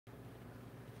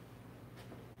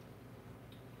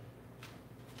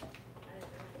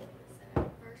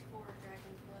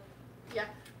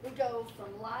go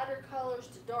from lighter colors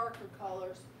to darker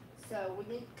colors. So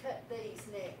we need to cut these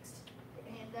next.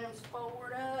 Hand those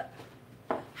forward up.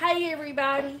 Hey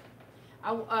everybody,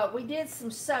 we did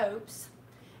some soaps,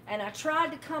 and I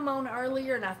tried to come on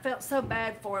earlier, and I felt so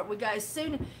bad for it. We got as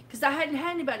soon, because I hadn't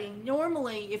had anybody.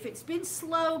 Normally, if it's been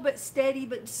slow but steady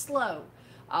but slow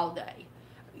all day,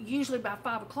 usually by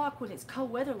 5 o'clock when it's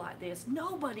cold weather like this,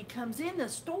 nobody comes in the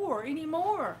store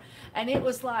anymore. And it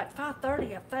was like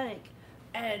 5:30, I think,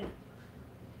 and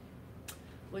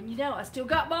well, you know, I still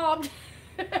got bombed.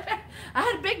 I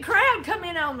had a big crowd come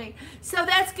in on me. So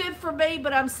that's good for me,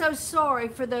 but I'm so sorry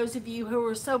for those of you who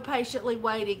were so patiently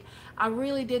waiting. I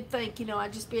really did think, you know,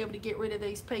 I'd just be able to get rid of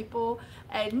these people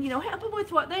and, you know, help them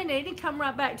with what they need and come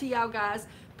right back to y'all guys,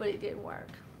 but it didn't work.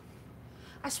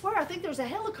 I swear, I think there's a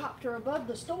helicopter above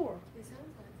the store.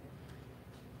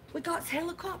 We got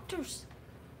helicopters.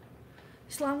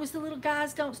 As long as the little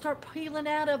guys don't start peeling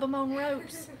out of them on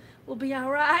ropes, we'll be all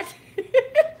right.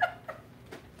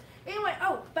 Anyway,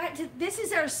 oh, back to, this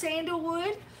is our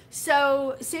sandalwood.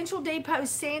 So Central Depot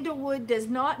sandalwood does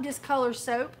not discolor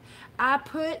soap. I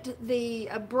put the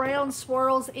brown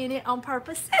swirls in it on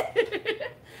purpose.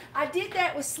 I did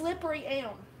that with Slippery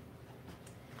Elm.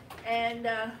 And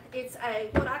it's a,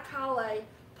 what I call a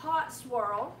pot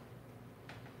swirl.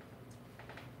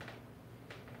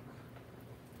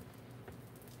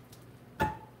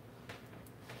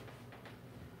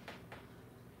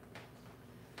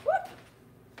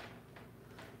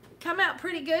 Come out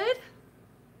pretty good.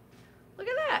 Look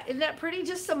at that. Isn't that pretty?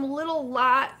 Just some little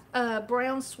light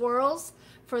brown swirls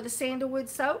for the sandalwood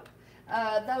soap.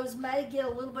 Those may get a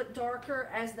little bit darker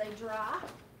as they dry.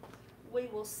 We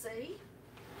will see.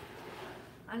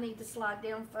 I need to slide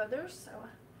down further, so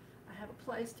I have a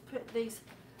place to put these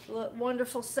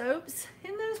wonderful soaps.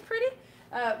 Isn't those pretty?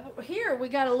 Here we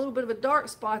got a little bit of a dark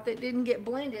spot that didn't get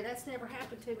blended. That's never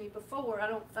happened to me before, I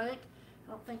don't think.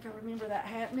 I don't think I remember that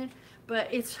happening, but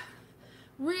it's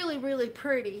really, really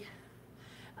pretty.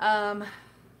 And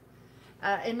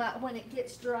when it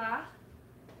gets dry,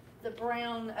 the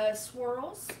brown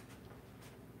swirls.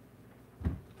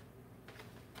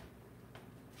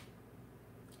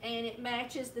 And it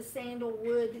matches the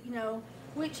sandalwood, you know,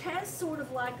 which has sort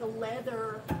of like a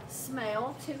leather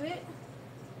smell to it.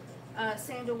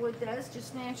 Sandalwood does,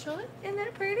 just naturally. Isn't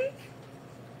that pretty?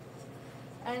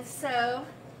 And so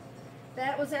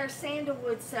that was our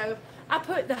sandalwood soap. I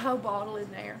put the whole bottle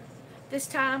in there this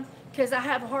time because I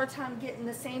have a hard time getting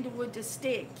the sandalwood to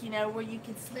stick, you know, where you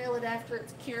can smell it after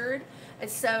it's cured. And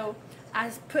so I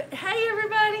put, hey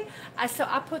everybody, so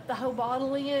I put the whole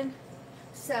bottle in.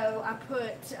 So I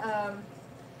put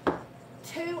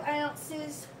 2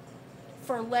 ounces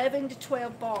for 11 to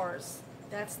 12 bars.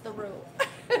 That's the rule.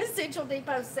 Central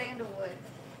Depot sandalwood.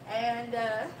 And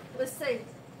let's see,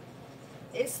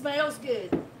 it smells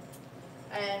good.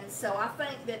 And so I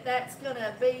think that that's going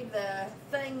to be the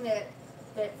thing that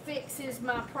fixes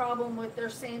my problem with their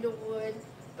sandalwood.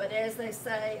 But as they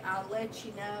say, I'll let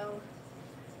you know.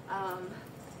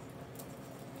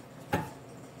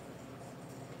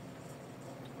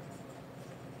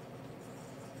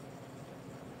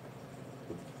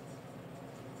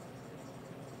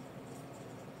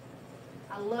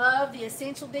 I love the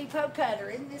Essential Depot cutter.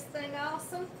 Isn't this thing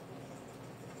awesome?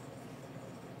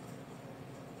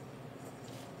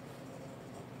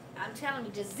 I'm telling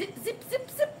you, just zip, zip, zip,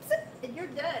 zip, zip, and you're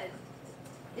done.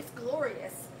 It's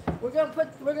glorious. We're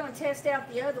gonna test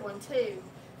out the other one too.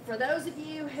 For those of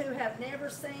you who have never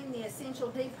seen the Essential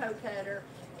Depot cutter,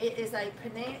 it is a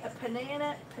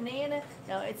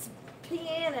it's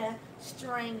piano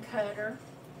string cutter,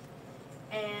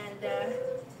 and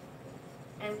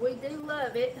we do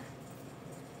love it.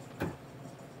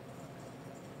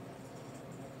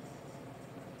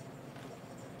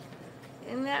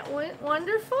 Isn't that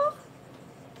wonderful?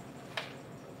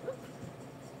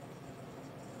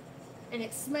 And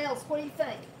it smells, what do you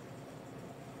think?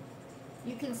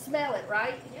 You can smell it,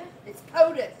 right? Yeah. It's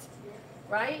potent, Yeah.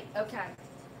 right? Okay.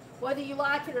 Whether you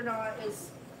like it or not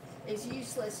is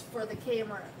useless for the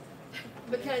camera,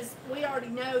 because we already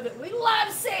know that we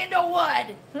love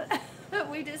sandalwood.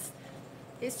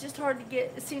 It's just hard to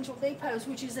get Essential Depot's,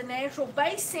 which is a natural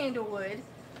base sandalwood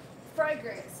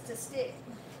fragrance to stick.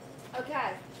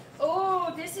 Okay.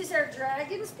 Oh, this is our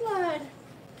Dragon's Blood.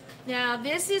 Now,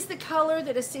 this is the color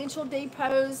that Essential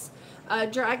Depot's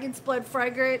Dragon's Blood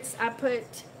fragrance. I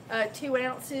put 2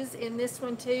 ounces in this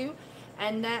one too,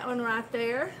 and that one right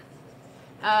there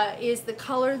is the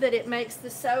color that it makes the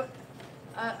soap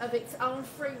of its own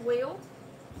free will.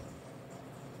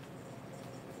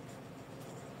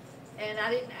 And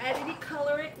I didn't add any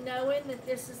color it, knowing that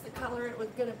this is the color it was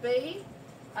going to be.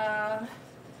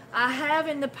 I have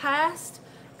in the past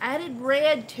added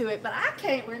red to it, but I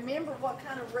can't remember what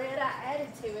kind of red I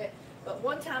added to it. But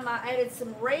one time I added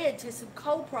some red to some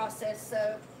cold processed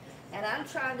soap, and I'm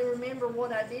trying to remember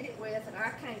what I did it with, and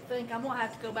I can't think. I'm going to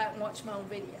have to go back and watch my own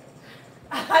video.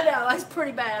 I know, it's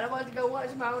pretty bad. I'm going to have to go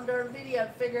watch my own darn video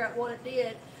to figure out what it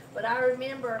did. But I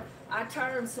remember I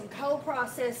turned some cold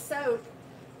processed soap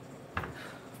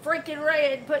freaking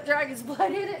red, put dragon's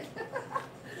blood in it.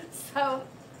 So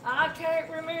I can't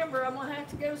remember. I'm going to have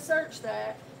to go search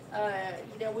that.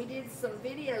 You know, we did some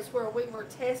videos where we were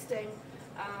testing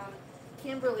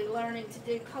Kimberly learning to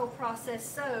do cold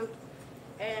processed soap,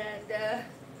 and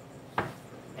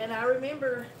I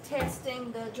remember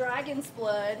testing the dragon's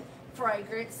blood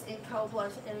fragrance in cold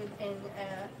blood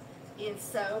in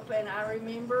soap, and I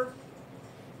remember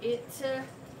it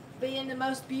being the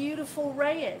most beautiful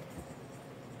red,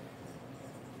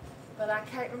 but I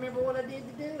can't remember what I did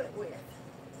to do it with.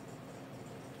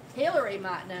 Hillary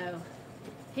might know.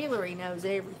 Hillary knows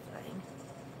everything.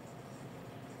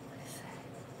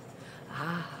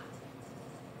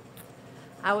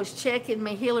 I was checking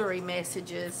my Hillary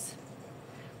messages.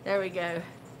 There we go.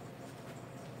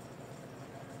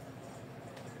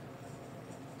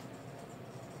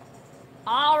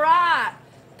 All right,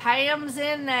 Pam's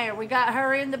in there. We got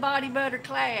her in the body butter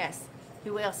class.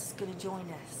 Who else is going to join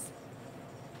us?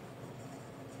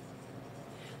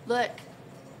 Look,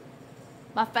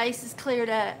 my face is cleared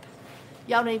up.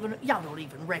 Y'all don't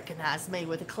even recognize me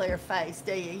with a clear face,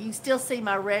 do you? You still see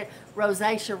my red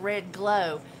rosacea red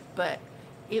glow, but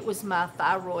it was my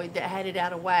thyroid that had it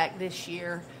out of whack this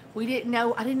year. I didn't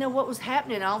know what was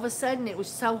happening. All of a sudden, it was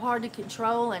so hard to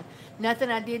control, and nothing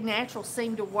I did natural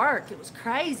seemed to work. It was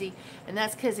crazy, and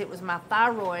that's because it was my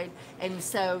thyroid. And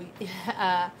so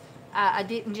I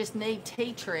didn't just need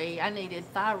tea tree. I needed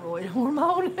thyroid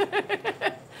hormone.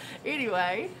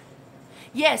 Anyway,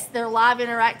 yes, they're live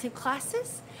interactive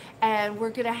classes, and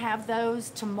we're going to have those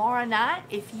tomorrow night.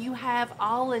 If you have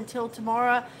all until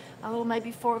tomorrow,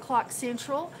 maybe 4 o'clock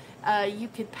Central, you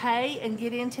could pay and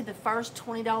get into the first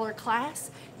 $20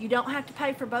 class. You don't have to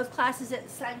pay for both classes at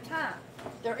the same time.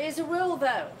 There is a rule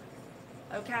though,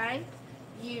 okay?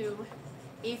 You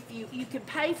can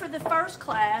pay for the first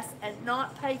class and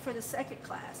not pay for the second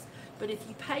class. But if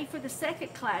you pay for the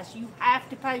second class, you have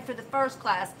to pay for the first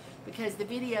class because the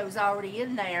video is already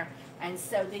in there. And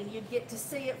so then you get to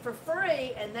see it for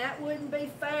free, and that wouldn't be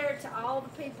fair to all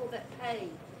the people that paid.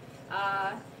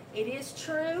 It is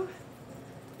true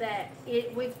that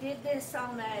we did this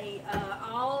on a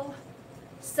all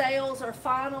sales or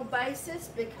final basis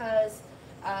because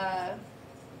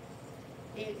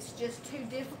it's just too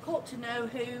difficult to know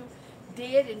who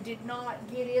did and did not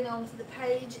get in onto the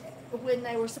page when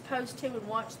they were supposed to and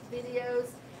watch the videos,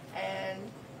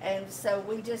 and so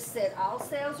we just said all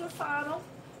sales are final.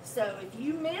 So if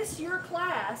you miss your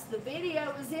class, the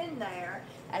video is in there,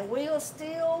 and we'll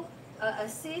still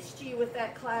assist you with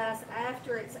that class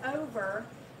after it's over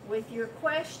with your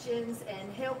questions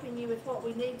and helping you with what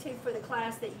we need to for the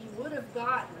class that you would have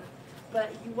gotten,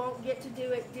 but you won't get to do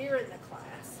it during the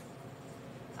class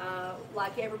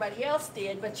like everybody else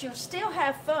did, but you'll still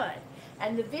have fun.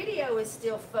 And the video is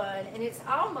still fun, and it's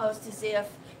almost as if,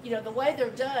 you know, the way they're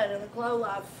done in a Glow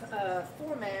Live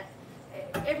format,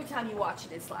 every time you watch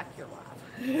it, it's like you're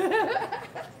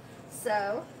live.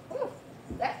 So,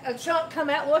 that a chunk come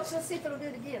out. Let's see if it'll do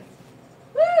it again.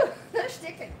 Woo! They're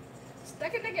sticking.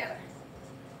 Sticking together.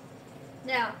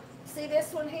 Now, see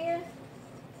this one here?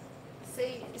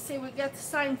 See, we got the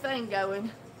same thing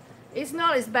going. It's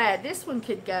not as bad. This one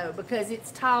could go because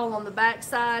it's tall on the back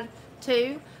side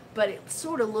too, but it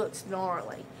sort of looks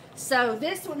gnarly. So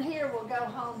this one here will go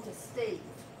home to Steve.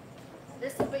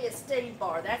 This will be a Steve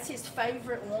bar. That's his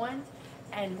favorite one,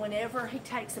 and whenever he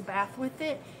takes a bath with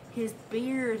it, his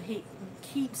beard, he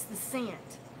keeps the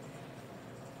scent.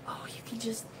 Oh, you can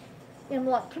just, and I'm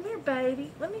like, come here,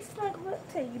 baby. Let me snuggle up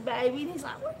to you, baby. And he's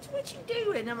like, what you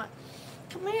doing? I'm like,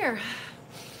 come here.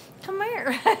 Come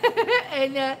here.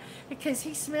 And because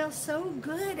he smells so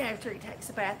good after he takes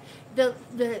a bath.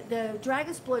 The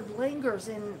dragon's blood lingers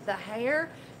in the hair,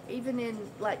 even in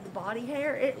like the body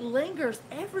hair. It lingers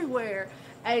everywhere.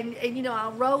 And you know,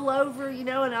 I'll roll over, you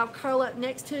know, and I'll curl up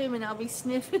next to him and I'll be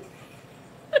sniffing.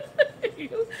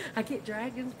 I get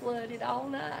dragon's blooded all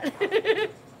night.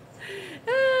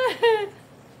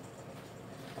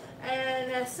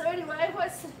 And so anyway,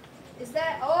 is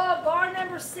that? Oh, bar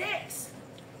number 6.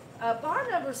 Bar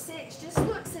number 6 just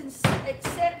looks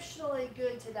exceptionally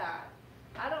good tonight.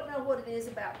 I don't know what it is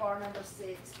about bar number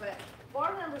 6, but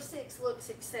bar number 6 looks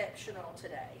exceptional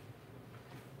today.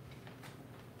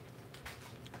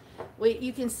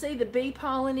 You can see the bee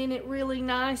pollen in it really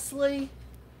nicely.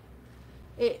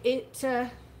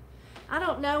 I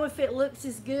don't know if it looks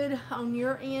as good on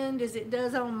your end as it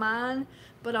does on mine,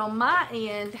 but on my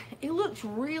end, it looks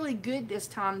really good this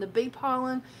time. The bee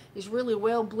pollen is really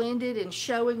well blended and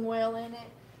showing well in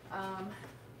it.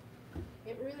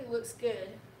 It really looks good.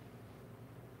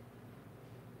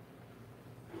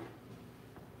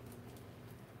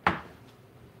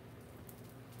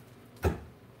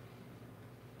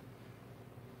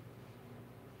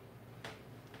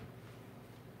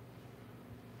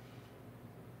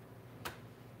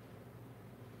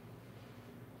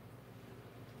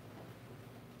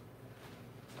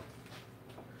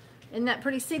 Isn't that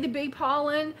pretty? See the bee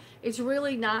pollen? It's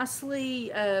really nicely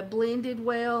blended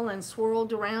well and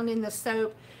swirled around in the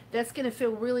soap. That's going to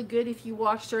feel really good if you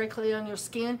wash directly on your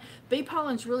skin. Bee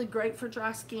pollen's really great for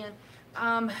dry skin.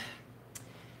 Honey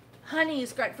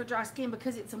is great for dry skin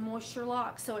because it's a moisture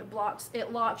lock, so it locks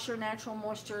your natural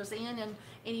moistures in and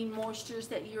any moistures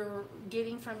that you're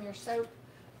getting from your soap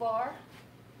bar.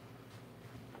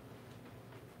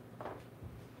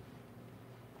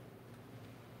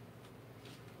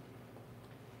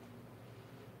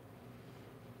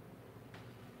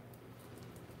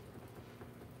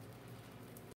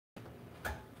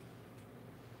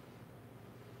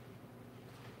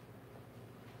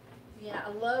 Yeah,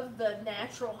 I love the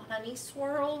natural honey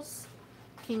swirls.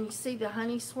 Can you see the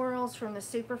honey swirls from the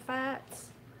Super Fats?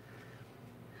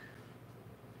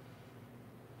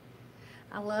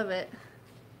 I love it.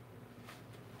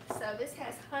 So this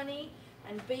has honey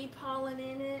and bee pollen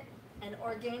in it and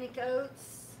organic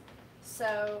oats.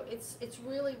 So it's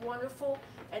really wonderful.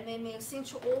 And then the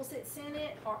essential oils that's in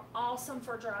it are awesome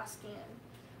for dry skin.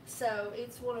 So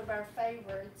it's one of our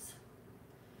favorites.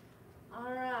 All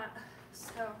right,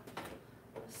 so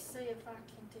let's see if I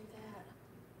can do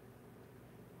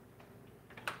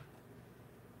that.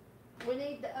 We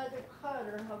need the other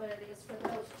cutter. Oh, there it is for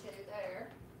those two there.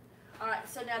 All right,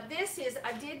 so now this is,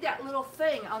 I did that little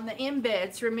thing on the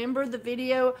embeds. Remember the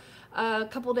video a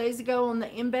couple days ago on the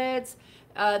embeds?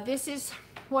 This is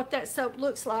what that soap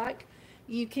looks like.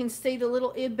 You can see the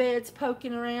little embeds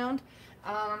poking around.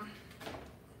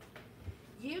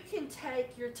 You can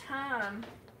take your time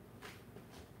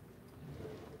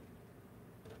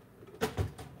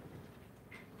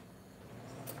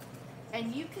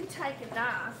and you can take a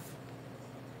knife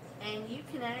and you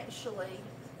can actually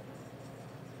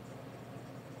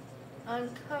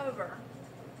uncover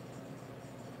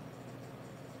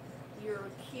your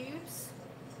cubes.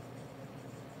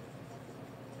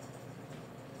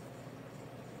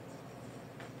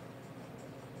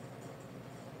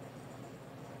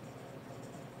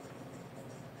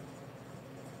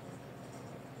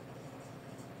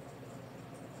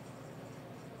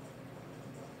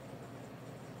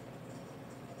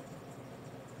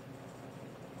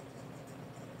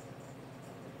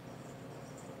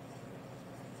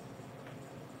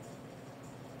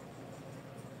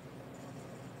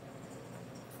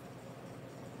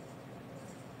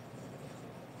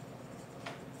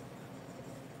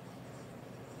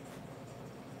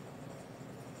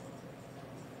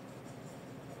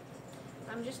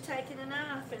 I'm just taking a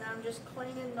knife and I'm just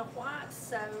cleaning the white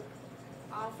soap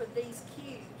off of these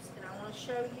cubes, and I want to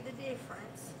show you the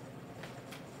difference.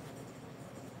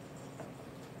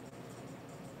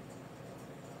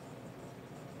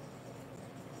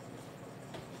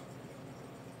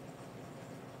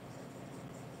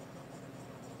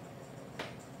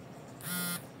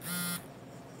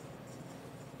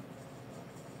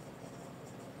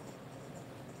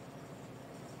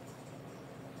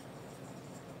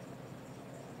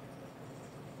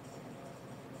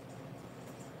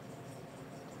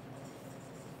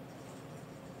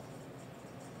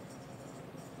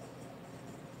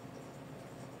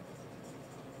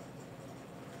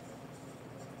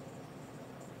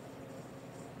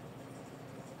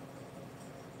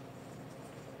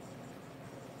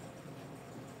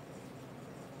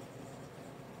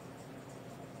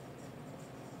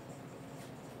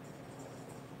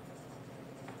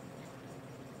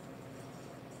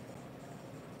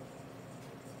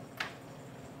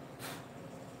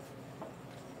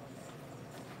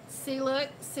 See, look,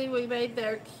 see, we made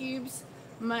their cubes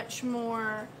much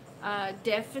more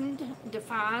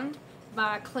defined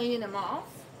by cleaning them off.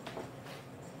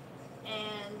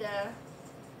 And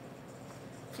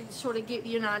to sort of give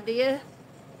you an idea,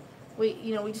 we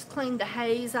just cleaned the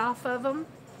haze off of them,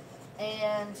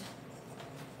 and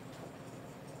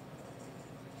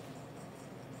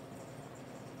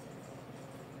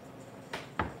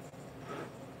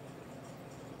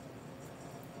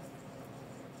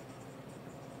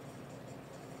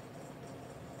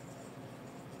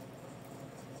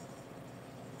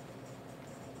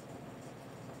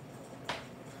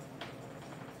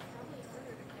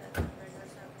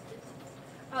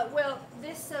Well,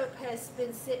 this soap has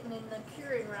been sitting in the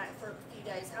curing rack for a few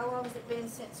days. How long has it been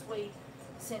since we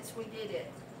did it?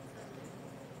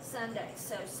 Sunday.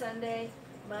 So Sunday,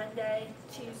 Monday,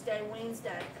 Tuesday,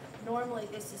 Wednesday. Normally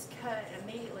this is cut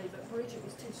immediately, but Bridget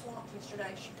was too swamped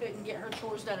yesterday. She couldn't get her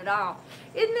chores done at all.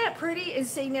 Isn't that pretty? And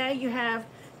see, now you have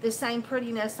the same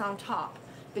prettiness on top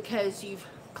because you've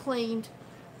cleaned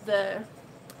the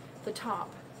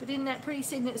top. But isn't that pretty?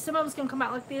 See, some of them's going to come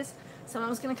out like this. Some of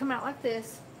them's going to come out like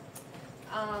this.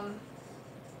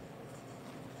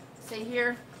 See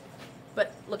here?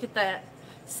 But look at that.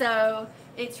 So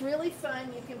it's really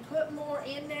fun. You can put more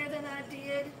in there than I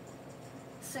did.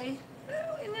 See?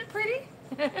 Oh, isn't that pretty?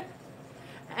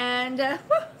 And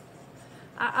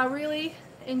I really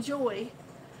enjoy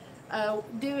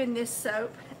doing this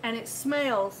soap, and it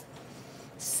smells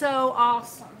so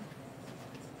awesome.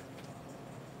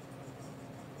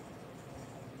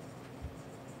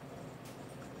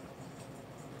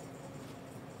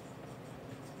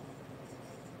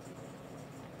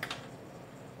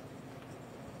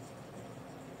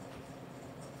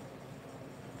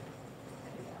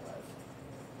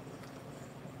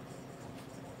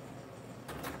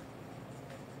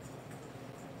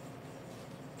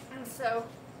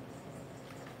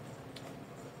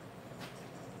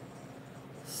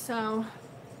 So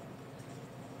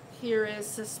here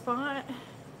is the spot,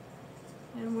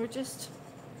 and we're just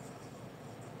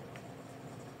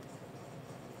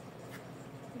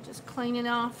cleaning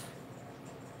off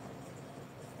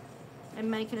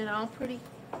and making it all pretty.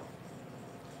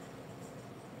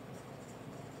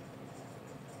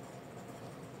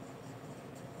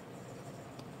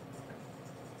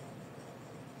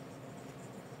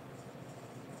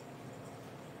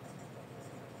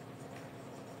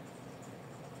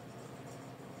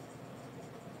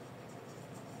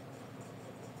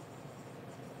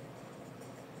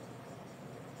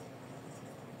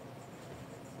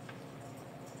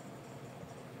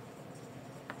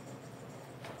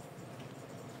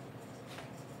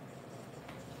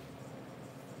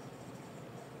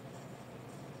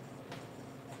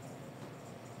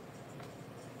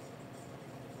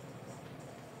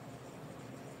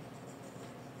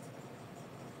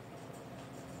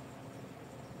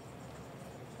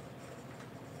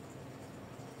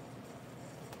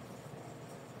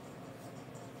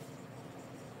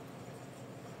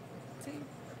 See?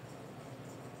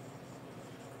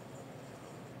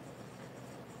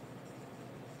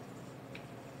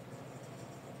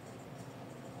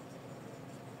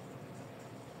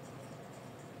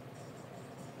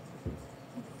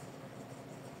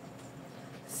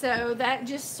 So that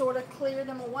just sort of cleared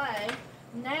them away.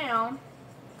 Now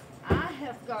I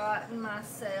have gotten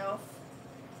myself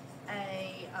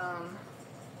a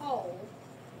hole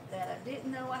that I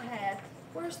didn't know I had.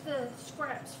 Where's the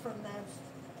scraps from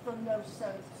those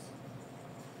soaps?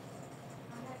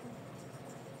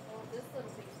 Oh, this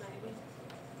little piece maybe.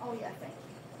 Oh yeah, thank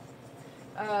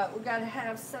you. We got to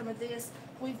have some of this.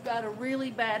 We've got a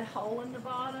really bad hole in the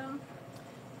bottom,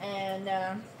 and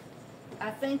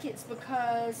I think it's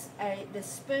because the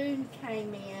spoon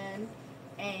came in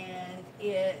and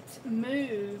it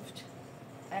moved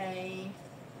a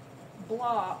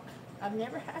block. I've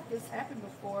never had this happen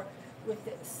before with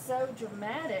it so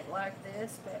dramatic like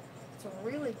this, but it's a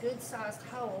really good sized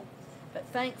hole. But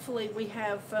thankfully we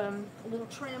have a little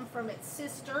trim from its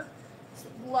sister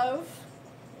loaf,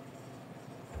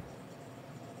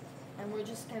 and we're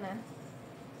just gonna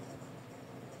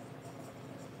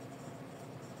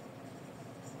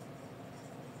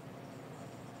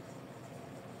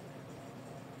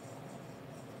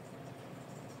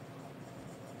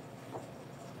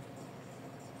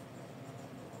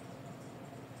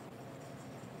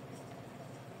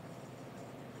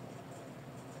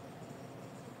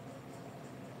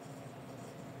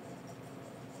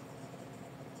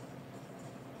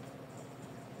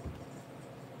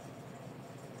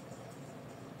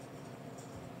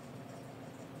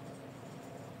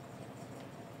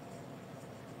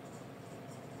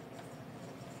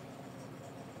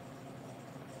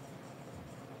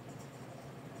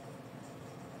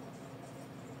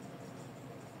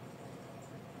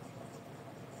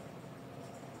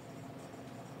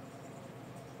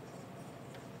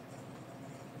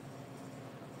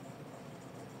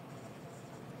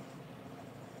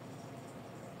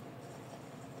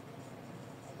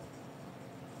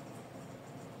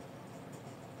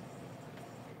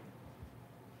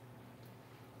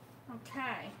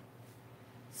okay.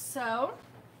 So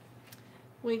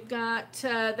we've got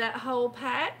that hole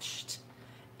patched,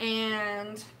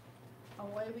 and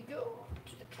away we go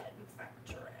to the cutting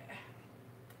factory.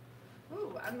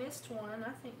 Ooh, I missed one.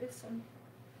 I think this one,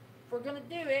 if we're gonna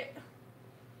do it,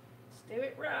 Do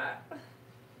it right.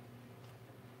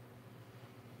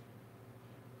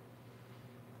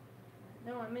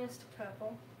 No, I missed a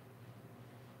couple.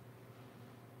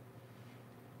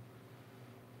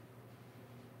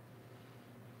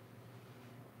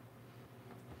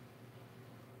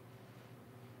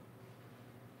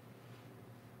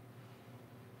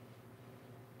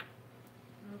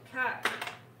 Okay.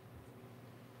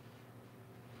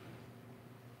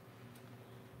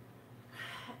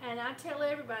 And I tell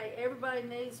everybody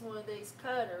needs one of these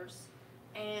cutters,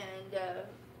 and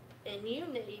you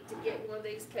need to get one of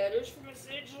these cutters from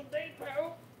Essential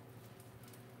Depot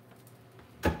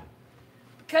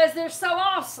because they're so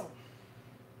awesome.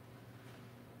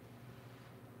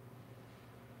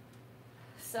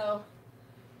 So,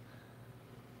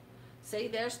 see,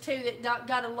 there's two that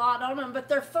got a lot on them, but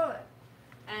they're fun.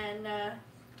 And,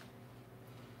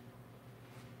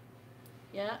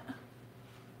 yeah.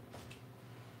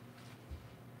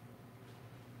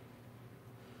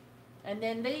 And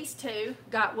then these two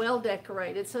got well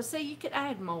decorated. So see, you could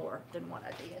add more than what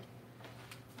I did.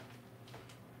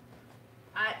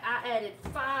 I added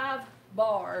 5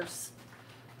 bars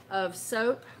of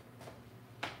soap.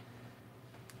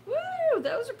 Woo,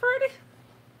 those are pretty.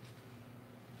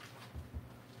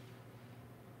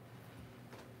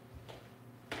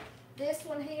 This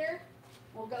one here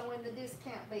will go in the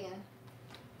discount bin.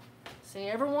 See,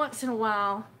 every once in a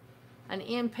while, an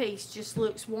end piece just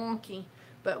looks wonky,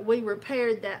 but we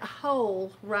repaired that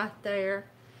hole right there,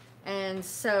 and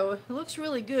so it looks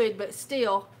really good, but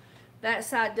still, that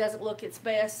side doesn't look its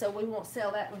best, so we won't sell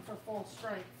that one for full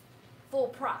strength, full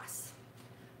price.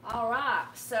 All right,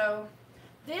 so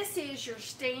this is your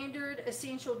standard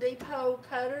Essential Depot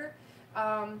cutter,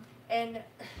 and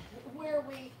where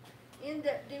we end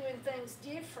up doing things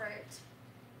different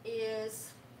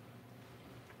is,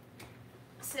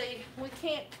 see, we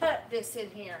can't cut this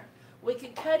in here. We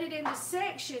can cut it into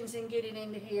sections and get it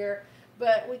into here,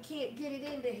 but we can't get it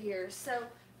into here. So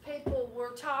people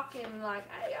were talking like,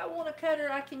 hey, I want a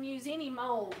cutter I can use any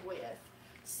mold with.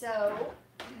 So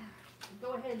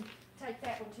go ahead and take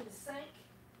that one to the sink.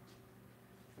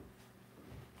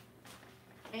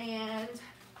 And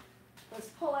let's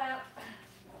pull out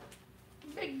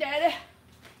Big Daddy.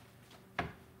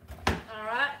 All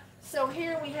right, so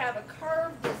here we have a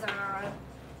curved design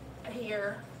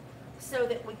here so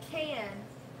that we can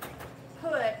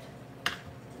put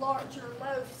larger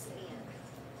loaves in.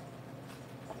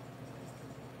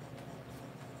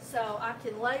 So I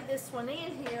can lay this one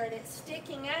in here and it's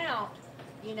sticking out,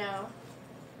 you know.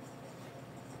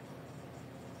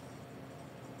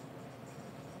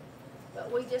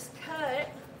 But we just cut,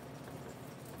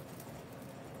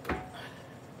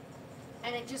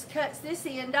 and it just cuts this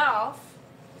end off,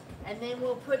 and then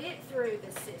we'll put it through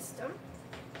the system.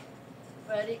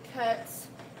 But it cuts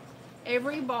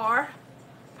every bar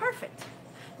perfect.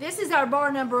 This is our bar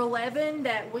number 11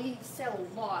 that we sell a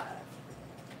lot of.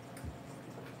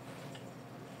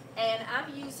 And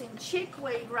I'm using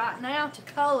chickweed right now to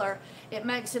color. It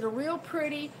makes it a real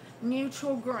pretty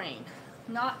neutral green.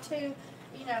 Not too,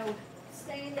 you know,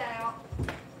 stand out,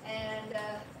 and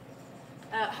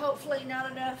hopefully not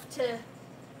enough to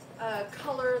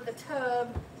color the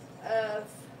tub of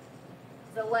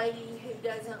the lady who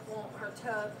doesn't want her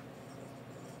tub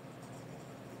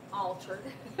altered.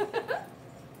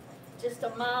 Just a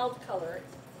mild color.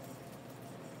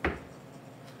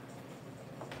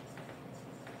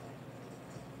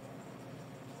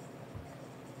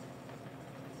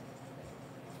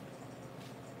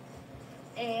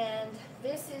 And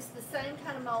this is the same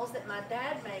kind of molds that my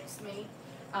dad makes me.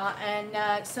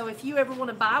 So if you ever want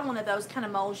to buy one of those kind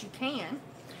of molds, you can.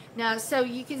 Now, so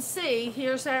you can see,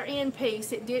 here's our end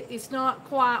piece. It's not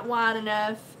quite wide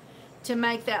enough to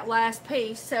make that last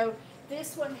piece. So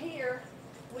this one here,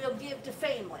 we'll give to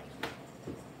family.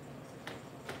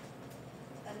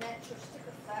 And that's your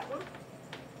sticker for that one.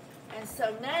 And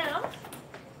so now,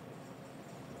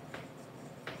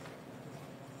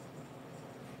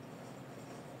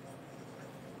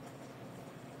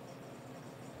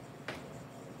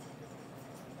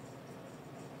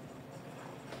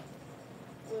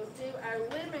 we'll do our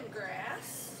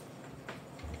lemongrass.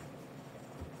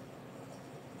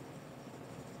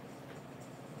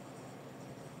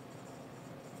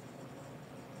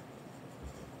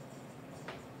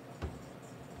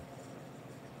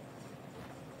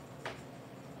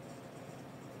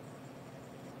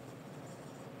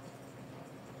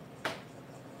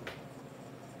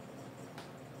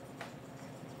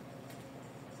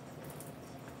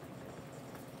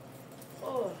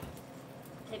 Oh.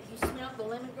 Have you smelled the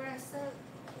lemongrass soap?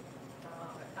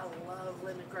 Oh, I love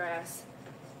lemongrass.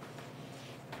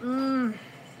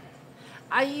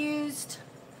 I used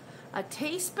a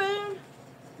teaspoon,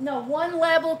 no, one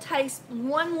level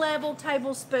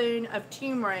tablespoon of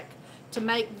turmeric to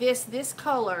make this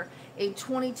color in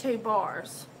 22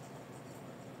 bars.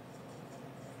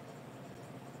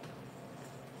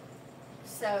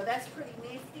 So that's pretty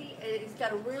nifty. It's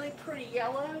got a really pretty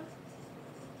yellow.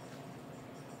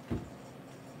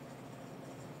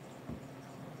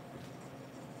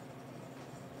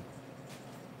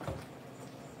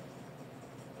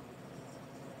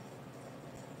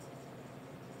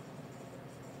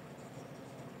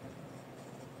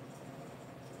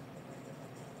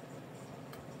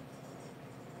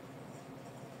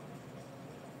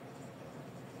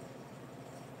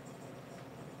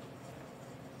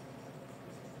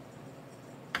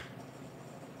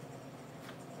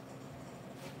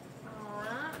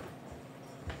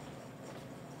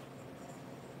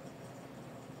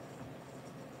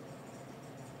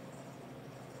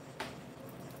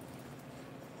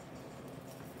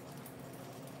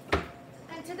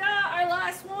 Ta-da, our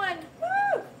last one.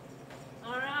 Woo!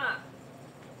 All right.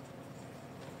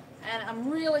 And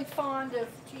I'm really fond of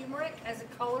turmeric as a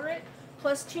colorant.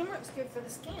 Plus, turmeric's good for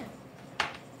the skin.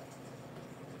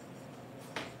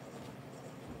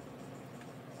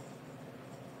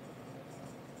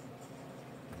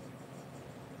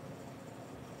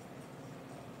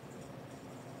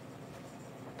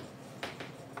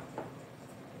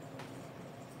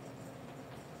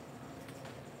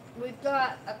 We've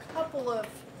got a couple of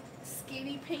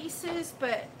skinny pieces,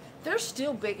 but they're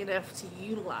still big enough to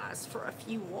utilize for a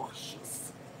few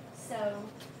washes. So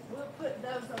we'll put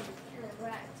those on the curing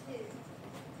rack too.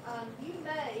 You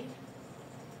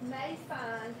may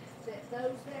find that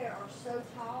those there are so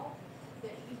tall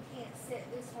that you can't set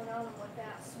this one on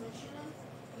without smooshing them.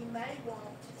 You may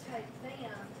want to take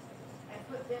them and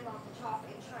put them on the top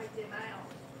and trade them out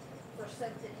for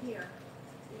something here.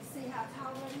 You see how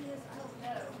tall that is? I don't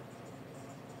know.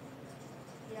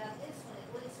 Yeah, this one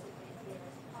at least would be here,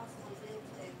 possibly them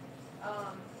too.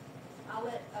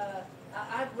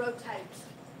 I'd rotate.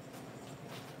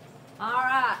 All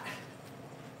right.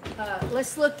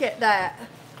 Let's look at that.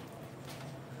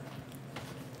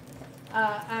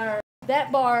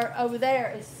 That bar over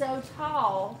there is so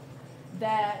tall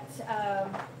that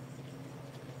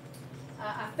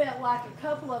I felt like a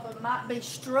couple of them might be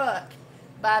struck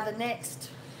by the next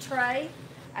tray,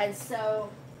 and so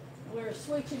we're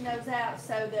switching those out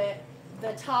so that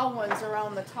the tall ones are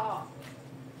on the top.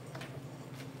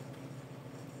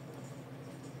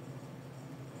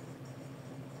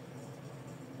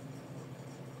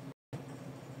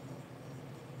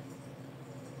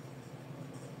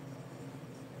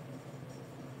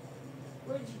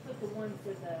 Where did you put the one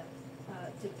for the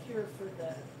to cure for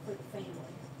the family?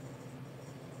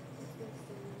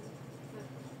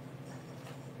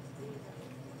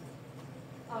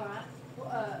 All right.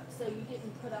 So you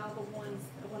didn't put all the ones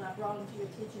when I brought them to your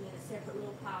attention in a separate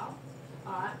little pile.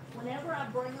 All right. Whenever I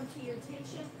bring them to your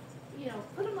attention, you know,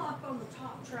 put them up on the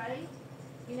top tray.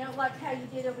 You know, like how you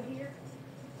did over here.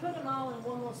 Put them all in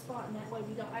one little spot, and that way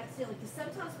we don't accidentally. Because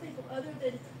sometimes people, other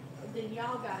than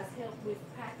y'all guys, help with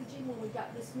packaging when we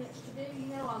got this much to do.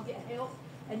 You know, I'll get help,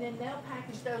 and then they'll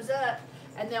package those up,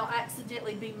 and they'll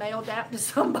accidentally be mailed out to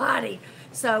somebody.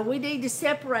 So we need to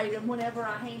separate them whenever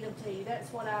I hand them to you.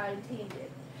 That's what I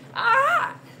intended. All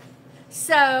right.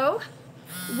 So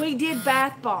we did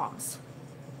bath bombs.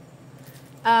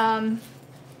 And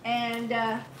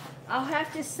I'll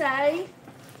have to say,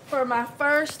 for my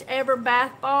first ever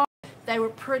bath bomb, they were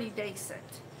pretty decent.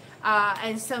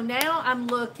 And so now I'm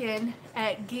looking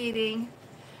at getting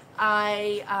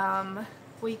a,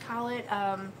 what do you call it,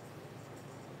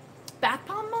 bath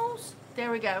bomb molds?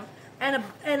 There we go. And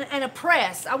a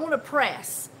press. I want a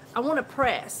press.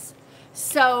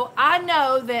 So I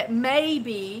know that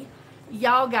maybe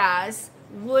y'all guys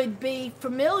would be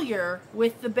familiar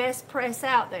with the best press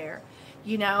out there.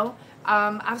 You know,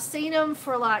 I've seen them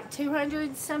for like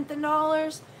 $200 something.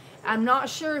 I'm not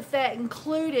sure if that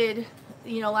included,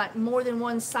 you know, like more than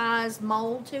one size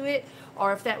mold to it,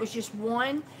 or if that was just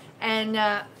one, and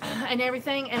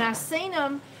everything. And I seen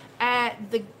them at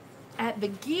the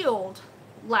Guild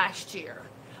last year,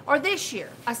 or this year.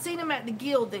 I seen them at the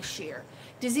Guild this year.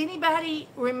 Does anybody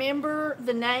remember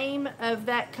the name of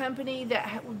that company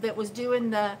that was doing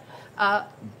the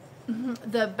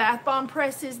bath bomb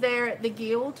presses there at the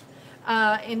Guild,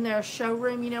 in their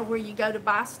showroom? You know, where you go to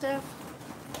buy stuff.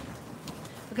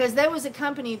 Because there was a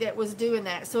company that was doing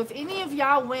that. So if any of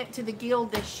y'all went to the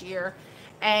Guild this year,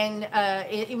 and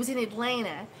it was in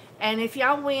Atlanta, and if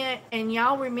y'all went and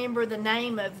y'all remember the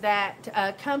name of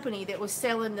that company that was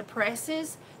selling the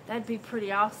presses, that'd be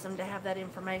pretty awesome to have that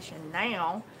information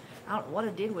now. I don't know what I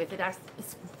did with it.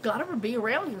 It's got to be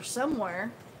around here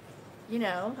somewhere. You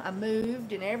know, I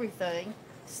moved and everything.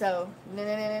 So, no,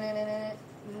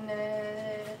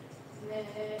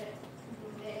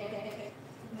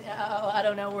 I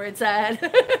don't know where it's at.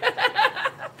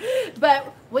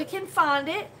 But we can find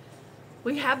it.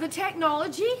 We have the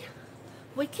technology.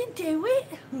 We can do it.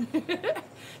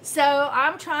 So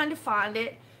I'm trying to find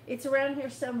it. It's around here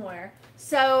somewhere.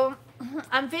 So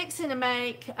I'm fixing to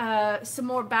make some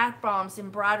more bath bombs in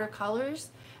brighter colors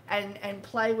and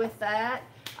play with that.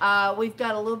 We've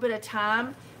got a little bit of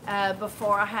time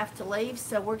before I have to leave,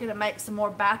 so we're going to make some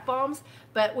more bath bombs.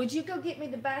 But would you go get me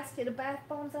the basket of bath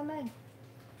bombs I made?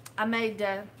 I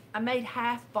made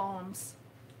half bombs.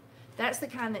 That's the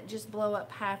kind that just blow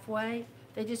up halfway.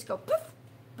 They just go poof,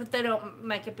 but they don't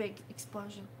make a big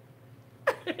explosion.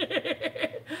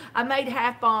 I made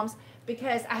half bombs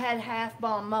because I had half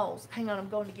bomb molds. Hang on, I'm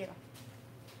going to get them.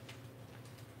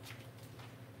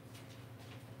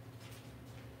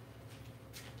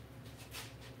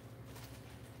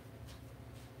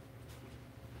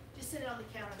 Just sit it on the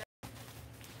counter.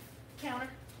 Counter.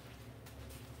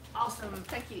 Awesome,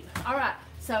 thank you. All right,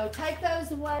 so take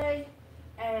those away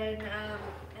and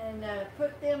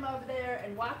put them over there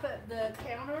and wipe up the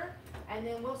counter, and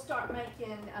then we'll start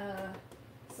making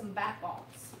some bath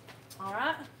bombs. All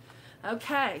right.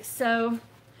 Okay. So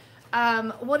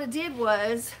what I did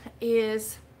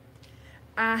is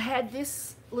I had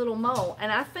this little mold,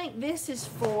 and I think this is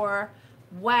for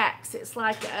wax. It's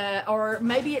like or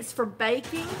maybe it's for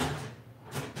baking.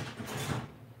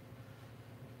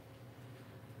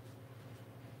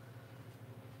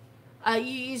 You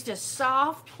used a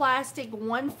soft plastic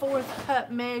 1/4 cup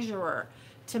measurer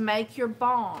to make your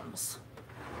bombs.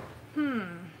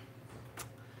 2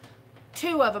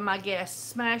 of them, I guess,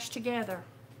 smashed together.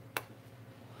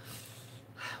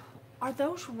 Are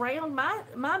those round?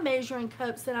 My measuring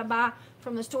cups that I buy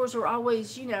from the stores are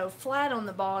always, you know, flat on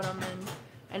the bottom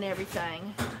and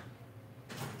everything.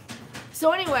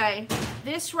 So anyway,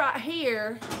 this right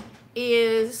here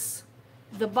is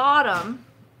the bottom.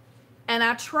 And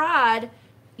I tried,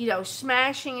 you know,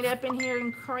 smashing it up in here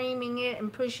and creaming it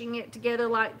and pushing it together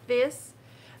like this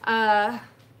and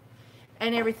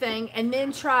everything. And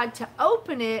then tried to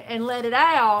open it and let it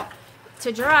out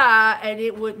to dry, and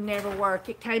it would never work.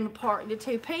 It came apart into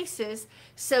 2 pieces.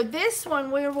 So this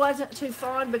one we wasn't too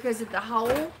fond because of the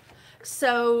hole.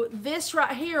 So this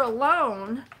right here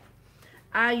alone,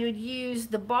 I would use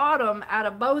the bottom out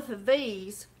of both of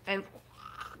these and,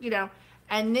 you know,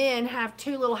 and then have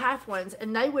 2 little half ones,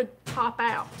 and they would pop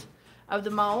out of the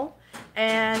mold.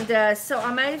 And so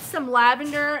I made some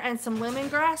lavender and some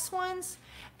lemongrass ones,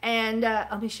 and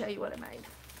let me show you what I made.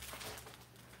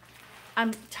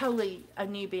 I'm totally a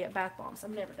newbie at bath bombs.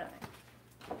 I've never done it.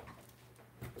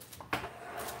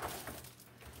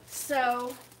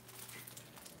 So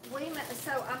I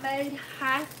made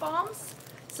half bombs.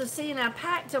 So see, and I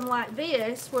packed them like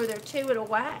this, where they're 2 at a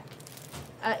whack.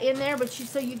 In there, but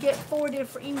you get 4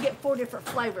 different. You can get 4 different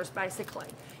flavors basically,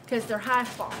 because they're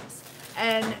half bombs.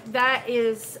 And that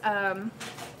is, I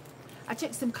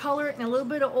took some color and a little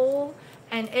bit of oil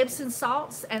and Epsom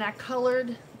salts, and I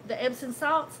colored the Epsom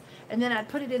salts, and then I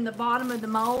put it in the bottom of the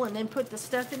mold, and then put the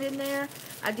stuffing in there.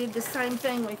 I did the same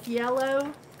thing with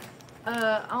yellow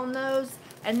on those,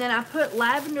 and then I put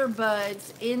lavender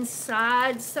buds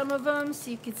inside some of them,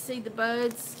 so you could see the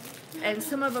buds, and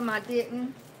some of them I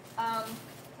didn't.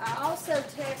 I also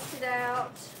tested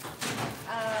out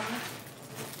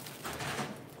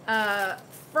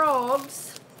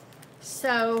frogs.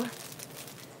 So,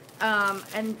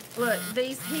 and look,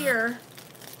 these here,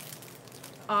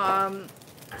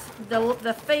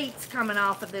 the feet's coming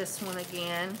off of this one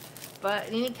again. But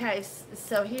in any case,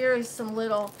 so here is some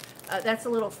little, that's a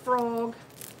little frog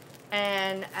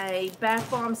and a bath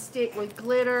bomb stick with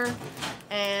glitter.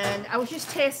 And I was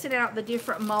just testing out the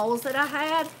different molds that I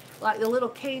had. Like the little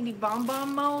candy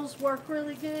bonbon molds work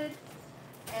really good.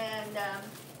 And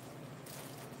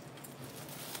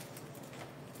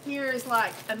here is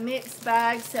like a mixed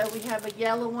bag. So we have a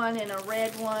yellow one and a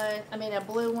red one. I mean a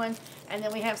blue one. And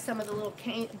then we have some of the little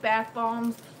bath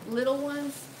bombs, little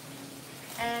ones.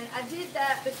 And I did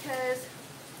that because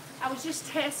I was just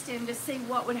testing to see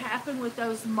what would happen with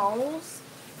those molds.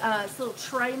 It's little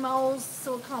tray molds,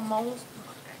 silicone molds. Oh,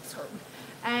 my back's hurting.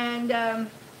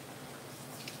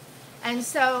 And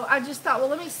so I just thought, well,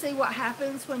 let me see what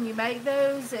happens when you make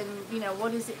those, and, you know,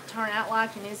 what does it turn out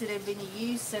like, and is it of any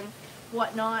use and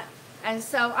whatnot. And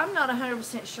so I'm not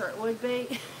 100% sure it would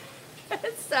be.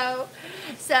 so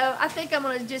I think I'm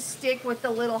going to just stick with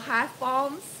the little half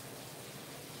bombs.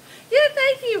 Yeah,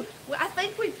 thank you. Well, I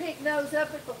think we picked those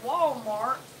up at the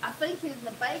Walmart. I think in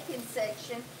the bacon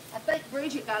section. I think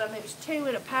Bridget got them. It was 2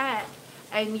 in a pack.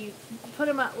 And you put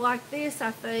them up like this,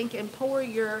 I think, and pour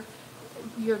your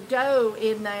dough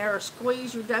in there, or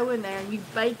squeeze your dough in there, and you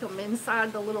bake them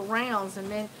inside the little rounds, and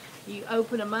then you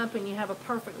open them up and you have a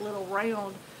perfect little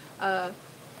round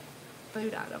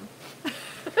food item.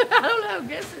 I don't know, I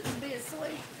guess it's a bit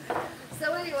sweet.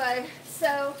 So anyway,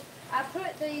 so I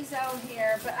put these on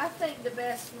here, but I think the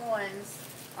best ones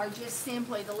are just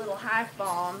simply the little half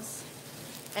bombs,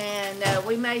 and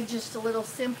we made just a little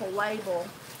simple label.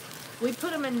 We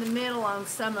put them in the middle on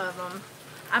some of them.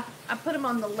 I put them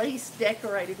on the least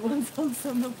decorated ones on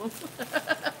some of them.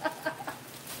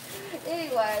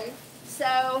 Anyway,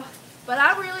 so, but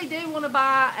I really do want to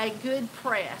buy a good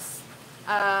press,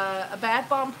 a bath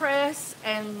bomb press,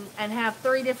 and have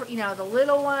 3 different, you know, the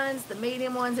little ones, the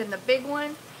medium ones, and the big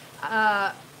one.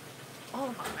 Oh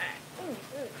my back.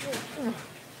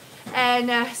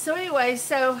 And so anyway,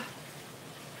 so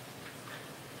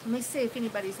let me see if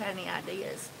anybody's had any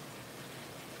ideas.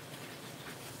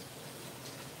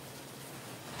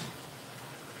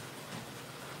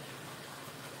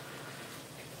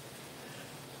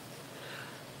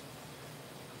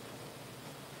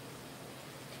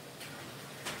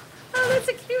 Oh, that's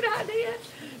a cute idea.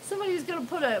 Somebody's going to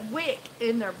put a wick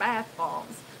in their bath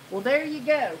bombs. Well, there you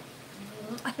go.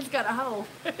 It's got a hole.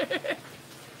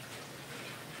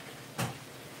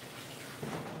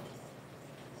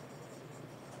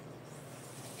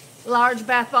 Large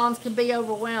bath bombs can be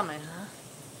overwhelming, huh?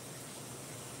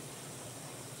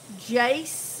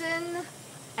 Jason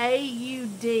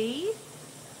AUD.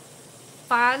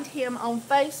 Find him on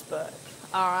Facebook.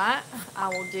 All right, I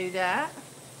will do that.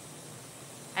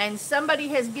 And somebody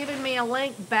has given me a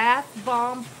link,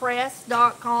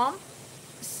 bathbombpress.com.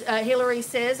 Hillary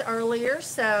says earlier,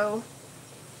 so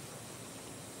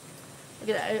look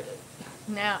at that.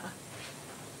 Now,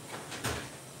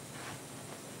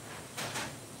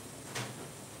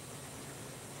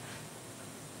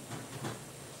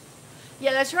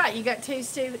 yeah, that's right. You got two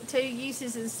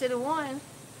uses instead of one.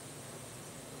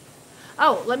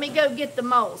 Oh, let me go get the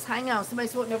molds. Hang on.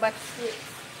 Somebody's wanting to know about the sticks.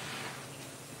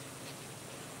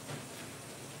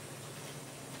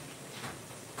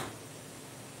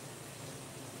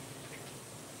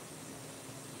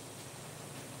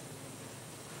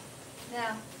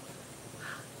 Now,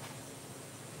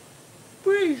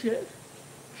 Bridget,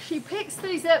 she picks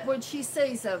these up when she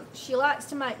sees them. She likes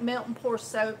to make melt and pour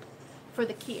soap for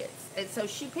the kids. And so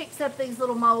she picks up these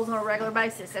little molds on a regular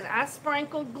basis. And I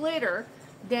sprinkled glitter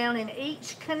down in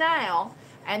each canal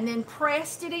and then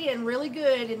pressed it in really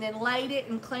good and then laid it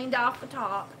and cleaned off the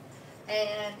top.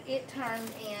 And it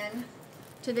turned in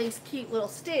to these cute little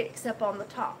sticks up on the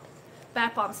top.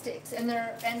 Bath bomb sticks. And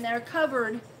they're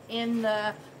covered in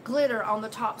the glitter on the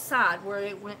top side where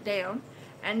it went down.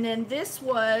 And then this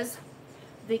was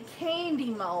the candy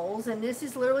molds, and this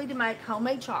is literally to make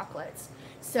homemade chocolates,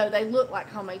 so they look like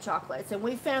homemade chocolates. And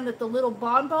we found that the little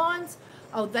bonbons,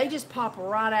 oh, they just pop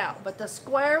right out, but the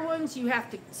square ones you have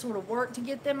to sort of work to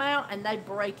get them out, and they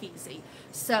break easy.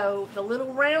 So the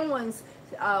little round ones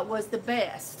was the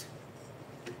best.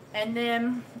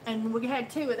 And we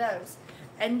had 2 of those.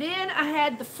 And then I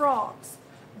had the frogs,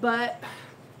 but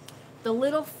the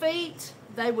little feet,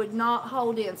 they would not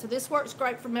hold in. So this works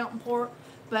great for melt and pour,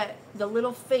 but the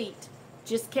little feet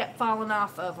just kept falling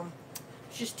off of them.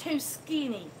 It's just too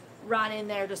skinny right in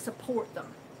there to support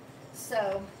them.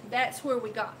 So that's where we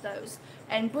got those.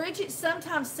 And Bridget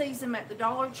sometimes sees them at the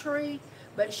Dollar Tree,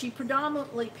 but she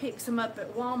predominantly picks them up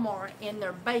at Walmart in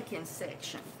their baking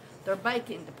section, their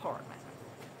baking department.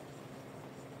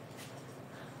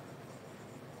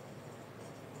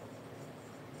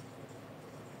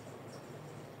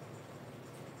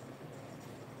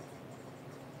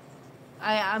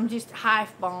 I'm just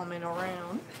half bombing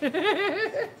around.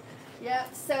 Yep,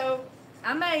 so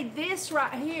I made this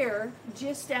right here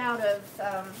just out of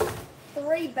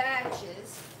 3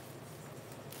 batches.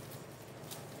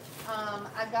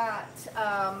 I got,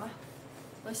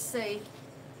 let's see,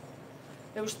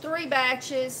 there was 3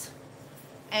 batches,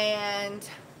 and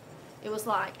it was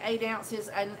like 8 ounces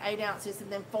and 8 ounces,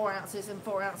 and then 4 ounces and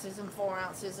 4 ounces and 4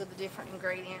 ounces of the different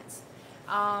ingredients,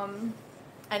 and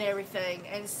everything.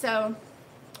 And so,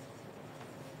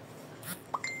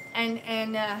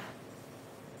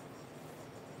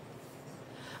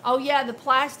 oh yeah, the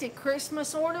plastic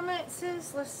Christmas ornaments,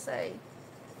 let's see.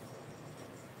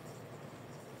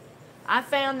 I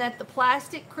found that the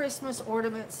plastic Christmas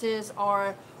ornaments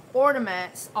are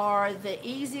the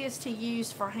easiest to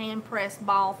use for hand pressed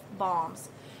bombs.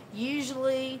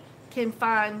 Usually can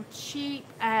find cheap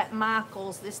at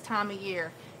Michael's this time of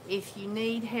year. If you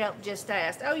need help, just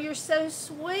ask. Oh, you're so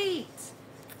sweet.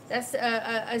 That's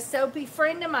a soapy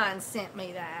friend of mine sent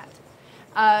me that.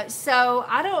 So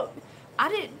I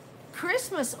didn't,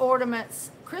 Christmas ornaments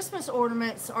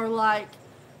are like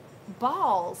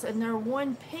balls and they're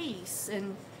one piece.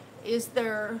 And is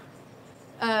there,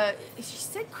 she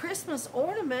said Christmas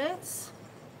ornaments,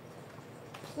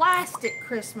 plastic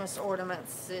Christmas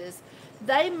ornaments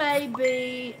they may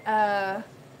be, oh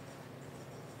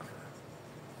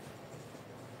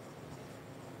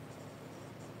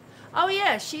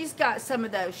yeah, she's got some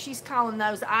of those. She's calling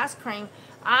those ice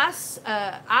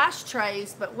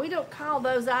trays, but we don't call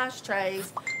those ice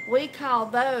trays. We call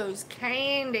those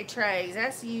candy trays.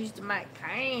 That's used to make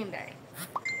candy.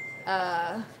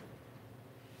 And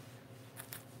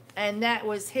that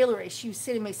was Hillary. She was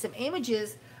sending me some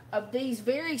images of these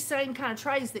very same kind of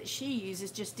trays that she uses,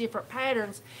 just different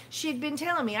patterns. She'd been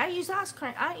telling me, I use ice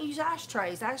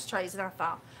trays, and I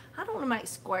thought, I don't want to make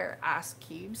square ice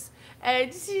cubes. And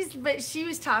but she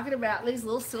was talking about these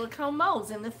little silicone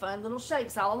molds and the fun little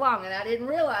shapes all along, and I didn't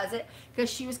realize it because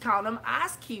she was calling them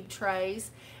ice cube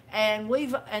trays. And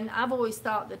I've always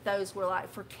thought that those were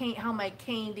like for homemade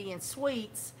candy and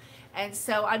sweets, and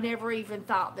so I never even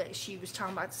thought that she was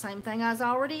talking about the same thing I was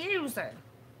already using.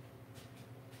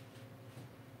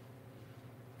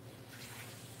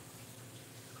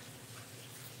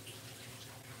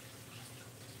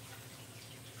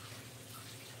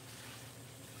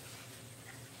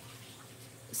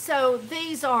 So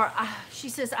these are, she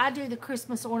says, I do the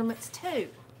Christmas ornaments too.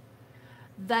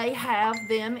 They have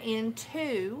them in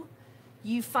two.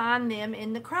 You find them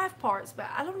in the craft parts, but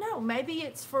I don't know. Maybe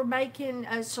it's for making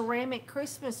ceramic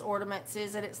Christmas ornaments,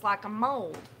 and it's like a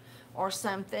mold or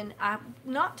something. I'm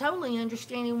not totally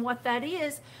understanding what that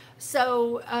is.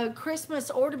 So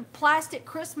plastic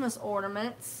Christmas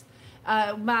ornaments,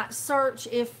 might search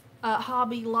if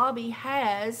Hobby Lobby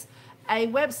has a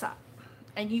website.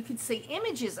 And you could see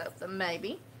images of them,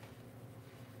 maybe.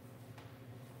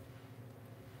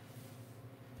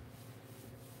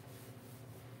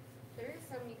 There is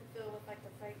some you can fill with like the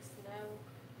fake snow.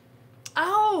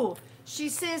 Oh, she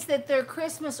says that they're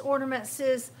Christmas ornaments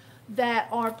that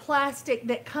are plastic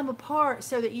that come apart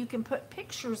so that you can put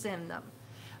pictures in them.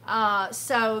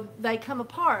 So they come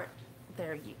apart.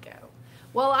 There you go.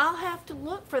 Well, I'll have to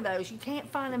look for those. You can't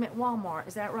find them at Walmart.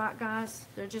 Is that right, guys?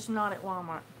 They're just not at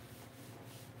Walmart.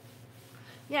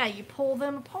 Yeah, you pull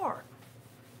them apart.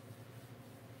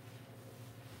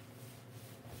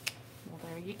 Well,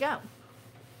 there you go.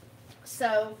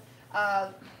 So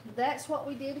that's what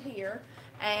we did here,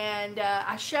 and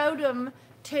I showed them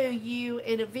to you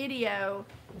in a video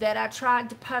that I tried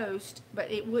to post,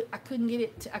 but I couldn't get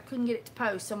it to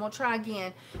post. So I'm gonna try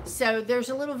again. So there's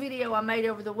a little video I made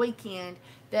over the weekend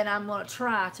that I'm gonna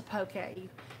try to poke at you.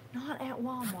 Not at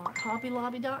Walmart.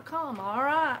 HobbyLobby.com. All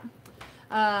right.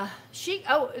 Now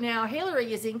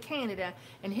Hillary is in Canada,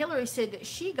 and Hillary said that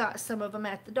she got some of them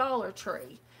at the Dollar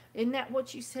Tree. Isn't that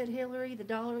what you said, Hillary? The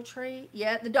Dollar Tree?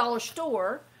 Yeah, the dollar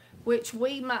store, which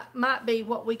we might be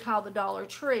what we call the Dollar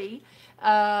Tree.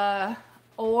 Oh,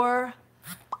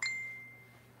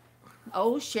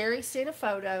 Sherry sent a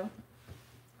photo.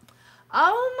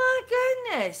 Oh my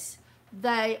goodness.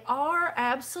 They are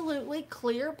absolutely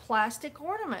clear plastic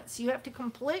ornaments. You have to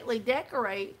completely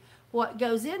decorate what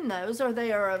goes in those, or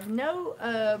they are of no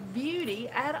beauty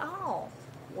at all.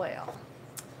 Well,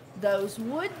 those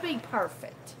would be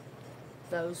perfect.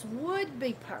 Those would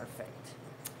be perfect.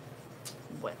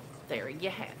 Well, there you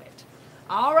have it.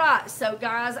 All right, so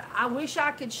guys, I wish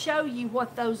I could show you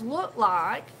what those look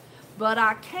like, but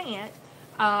I can't.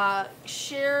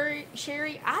 Sherry,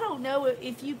 I don't know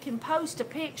if you can post a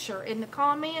picture in the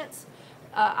comments.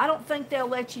 I don't think they'll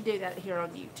let you do that here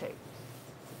on YouTube.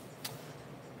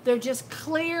 They're just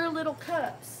clear little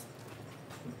cups.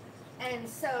 And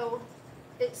so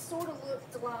it sort of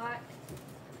looked like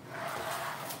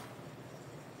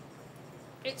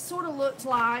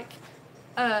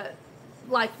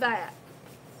that.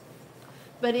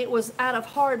 But it was out of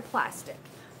hard plastic,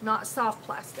 not soft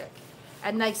plastic.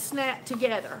 And they snapped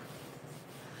together.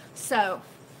 So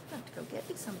I have to go get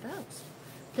me some of those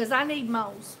because I need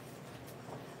molds.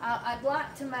 I'd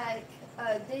like to make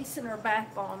decenter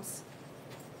bath bombs.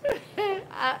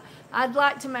 I'd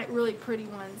like to make really pretty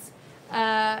ones,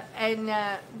 and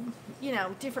you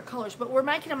know, different colors, but we're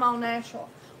making them all natural.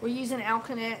 We're using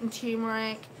alkanet and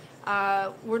turmeric.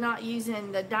 We're not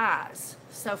using the dyes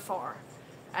so far,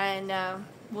 and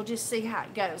we'll just see how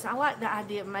it goes. I like the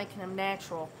idea of making them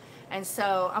natural, and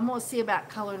so I'm going to see about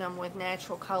coloring them with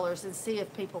natural colors and see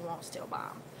if people won't still buy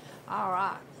them. All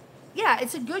right. yeah,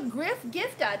 it's a good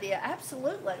gift idea,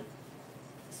 absolutely.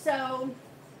 So,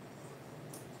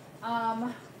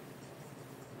 I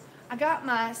got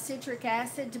my citric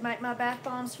acid to make my bath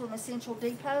bombs from Essential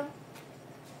Depot.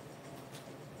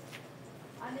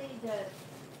 I need for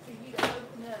you to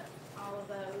open up all of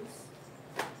those.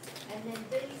 And then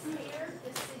these here,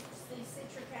 these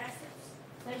citric acids,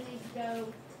 they need to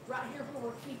go right here where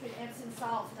we're keeping Epsom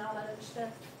salt and all that other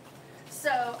stuff.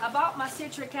 So I bought my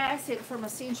citric acid from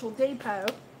Essential Depot,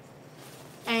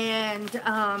 and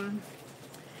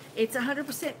it's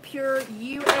 100% pure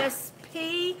USP-FCC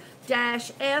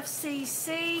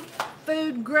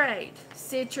food grade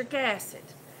citric acid.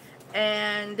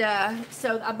 And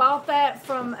so I bought that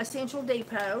from Essential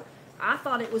Depot. I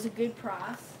thought it was a good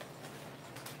price.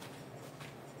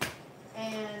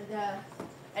 And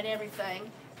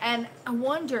everything. And I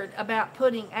wondered about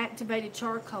putting activated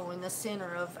charcoal in the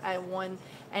center of one,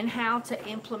 and how to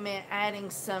implement adding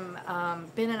some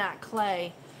bentonite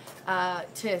clay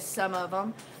to some of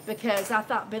them, because I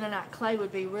thought bentonite clay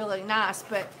would be really nice,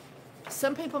 but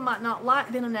some people might not like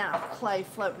bentonite clay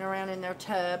floating around in their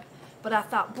tub. But I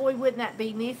thought, boy, wouldn't that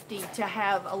be nifty to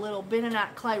have a little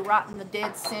bentonite clay right in the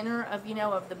dead center of,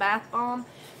 of the bath bomb,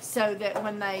 so that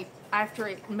when after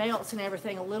it melts and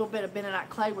everything, a little bit of bentonite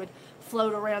clay would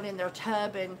float around in their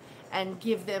tub and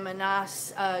give them a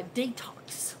nice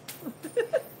detox.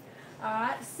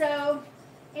 Alright, so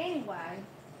anyway,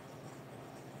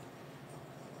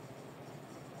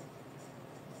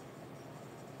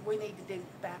 we need to do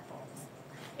bath bombs.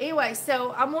 Anyway,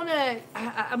 so I'm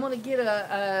gonna get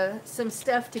some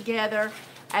stuff together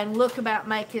and look about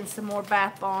making some more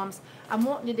bath bombs. I'm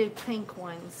wanting to do pink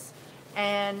ones,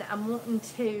 and I'm wanting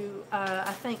to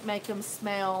I think make them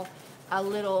smell a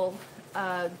little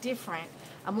different.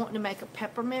 I'm wanting to make a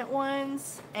peppermint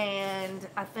ones, and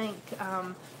I think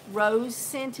rose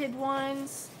scented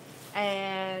ones,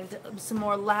 and some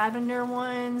more lavender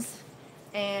ones,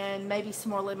 and maybe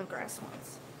some more lemongrass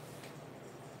ones.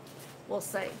 We'll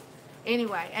see.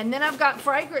 Anyway, and then I've got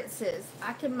fragrances.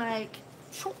 I can make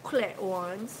chocolate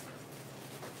ones.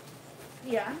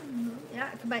 Yeah, yeah,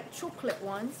 I can make chocolate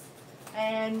ones,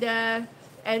 and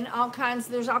all kinds.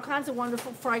 There's all kinds of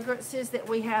wonderful fragrances that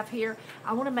we have here.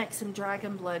 I want to make some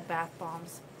dragon blood bath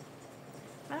bombs.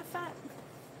 Matter of fact,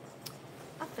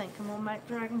 I think I'm gonna make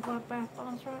dragon blood bath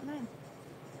bombs right now.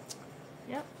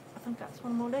 Yep, I think that's what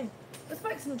I'm gonna do. Let's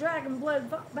make some dragon blood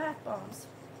bath bombs.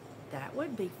 That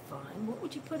would be fun. What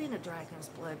would you put in a dragon's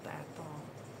blood bath bomb?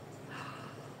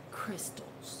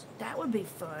 Crystals. That would be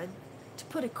fun. To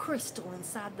put a crystal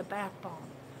inside the bath bomb.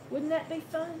 Wouldn't that be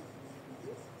fun?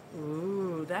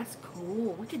 Ooh, that's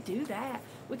cool. We could do that.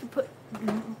 We could put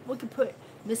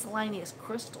miscellaneous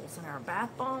crystals in our bath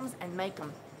bombs and make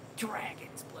them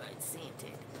dragon's blood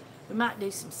scented. We might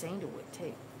do some sandalwood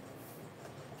too.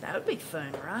 That would be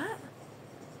fun, right?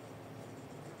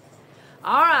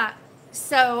 All right.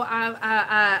 So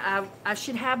I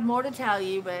should have more to tell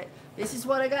you, but this is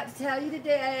what I got to tell you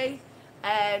today.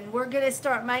 And we're going to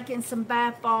start making some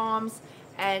bath bombs.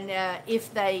 And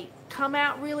if they come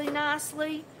out really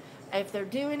nicely, if they're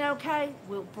doing okay,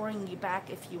 we'll bring you back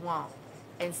if you want.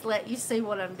 And let you see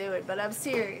what I'm doing. But I'm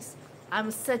serious.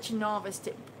 I'm such a novice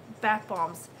at bath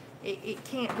bombs. It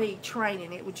can't be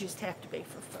training. It would just have to be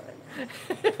for fun.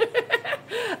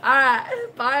 All right.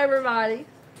 Bye, everybody.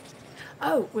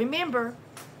 Oh, remember,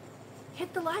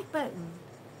 hit the like button.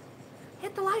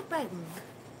 Hit the like button.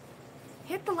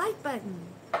 Hit the like button.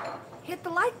 Hit the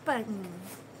like button.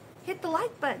 Hit the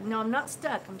like button. No, I'm not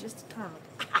stuck. I'm just determined.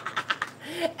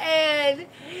 And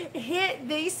hit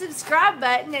the subscribe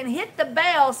button and hit the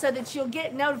bell so that you'll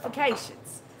get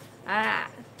notifications. All right.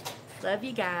 Love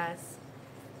you guys.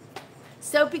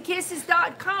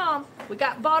 SoapyKisses.com. We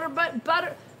got body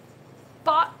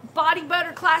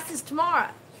butter classes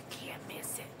tomorrow. You can't